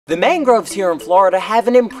The mangroves here in Florida have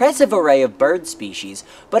an impressive array of bird species,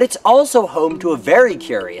 but it's also home to a very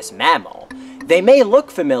curious mammal. They may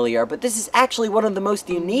look familiar, but this is actually one of the most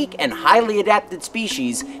unique and highly adapted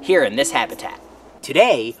species here in this habitat.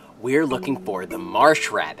 Today, we're looking for the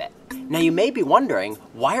marsh rabbit. Now you may be wondering,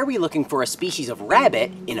 why are we looking for a species of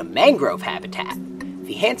rabbit in a mangrove habitat?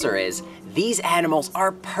 The answer is, these animals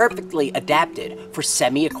are perfectly adapted for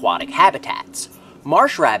semi-aquatic habitats.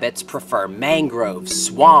 Marsh rabbits prefer mangroves,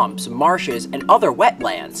 swamps, marshes, and other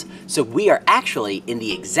wetlands, so we are actually in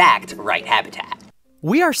the exact right habitat.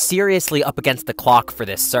 We are seriously up against the clock for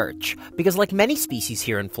this search, because like many species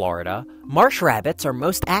here in Florida, marsh rabbits are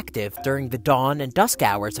most active during the dawn and dusk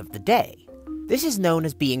hours of the day. This is known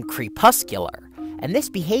as being crepuscular, and this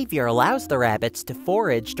behavior allows the rabbits to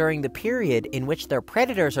forage during the period in which their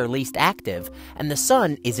predators are least active and the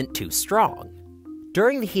sun isn't too strong.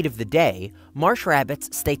 During the heat of the day, marsh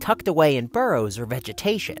rabbits stay tucked away in burrows or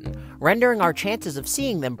vegetation, rendering our chances of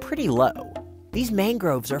seeing them pretty low. These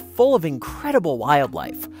mangroves are full of incredible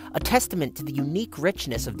wildlife, a testament to the unique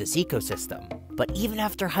richness of this ecosystem. But even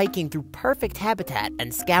after hiking through perfect habitat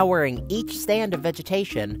and scouring each stand of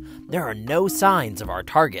vegetation, there are no signs of our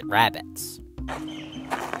target rabbits.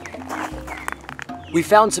 We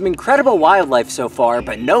found some incredible wildlife so far,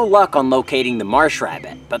 but no luck on locating the marsh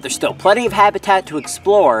rabbit. But there's still plenty of habitat to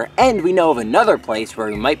explore, and we know of another place where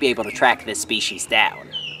we might be able to track this species down.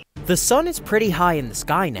 The sun is pretty high in the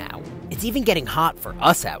sky now. It's even getting hot for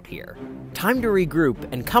us out here. Time to regroup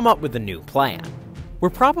and come up with a new plan. We're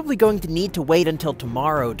probably going to need to wait until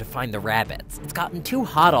tomorrow to find the rabbits. It's gotten too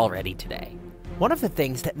hot already today. One of the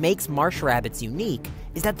things that makes marsh rabbits unique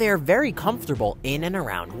is that they are very comfortable in and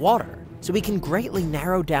around water. So we can greatly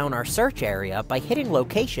narrow down our search area by hitting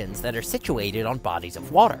locations that are situated on bodies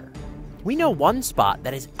of water. We know one spot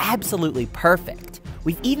that is absolutely perfect.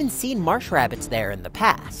 We've even seen marsh rabbits there in the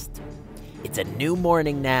past. It's a new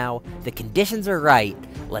morning now, the conditions are right.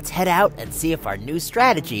 Let's head out and see if our new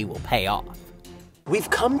strategy will pay off. We've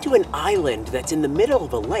come to an island that's in the middle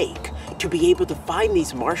of a lake to be able to find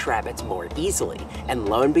these marsh rabbits more easily. And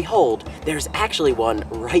lo and behold, there's actually one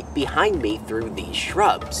right behind me through these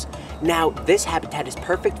shrubs. Now, this habitat is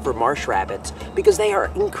perfect for marsh rabbits because they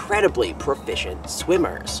are incredibly proficient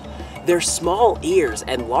swimmers. Their small ears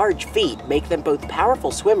and large feet make them both powerful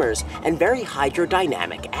swimmers and very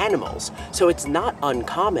hydrodynamic animals, so it's not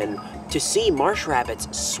uncommon to see marsh rabbits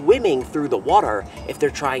swimming through the water if they're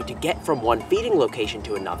trying to get from one feeding location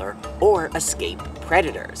to another or escape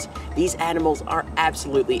predators. These animals are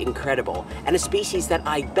absolutely incredible and a species that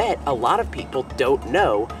I bet a lot of people don't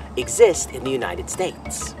know exist in the United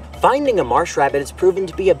States. Finding a marsh rabbit has proven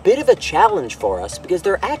to be a bit of a challenge for us because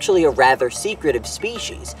they're actually a rather secretive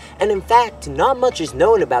species, and in fact, not much is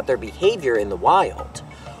known about their behavior in the wild.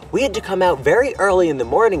 We had to come out very early in the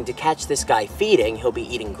morning to catch this guy feeding. He'll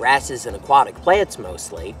be eating grasses and aquatic plants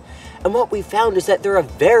mostly. And what we found is that they're a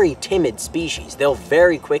very timid species. They'll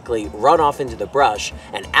very quickly run off into the brush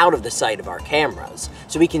and out of the sight of our cameras.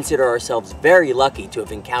 So we consider ourselves very lucky to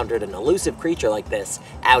have encountered an elusive creature like this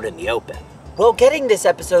out in the open. Well, getting this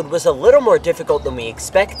episode was a little more difficult than we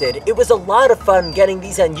expected. It was a lot of fun getting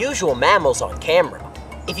these unusual mammals on camera.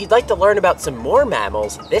 If you'd like to learn about some more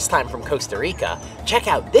mammals, this time from Costa Rica, check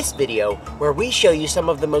out this video where we show you some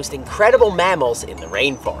of the most incredible mammals in the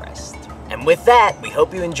rainforest. And with that, we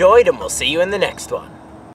hope you enjoyed and we'll see you in the next one.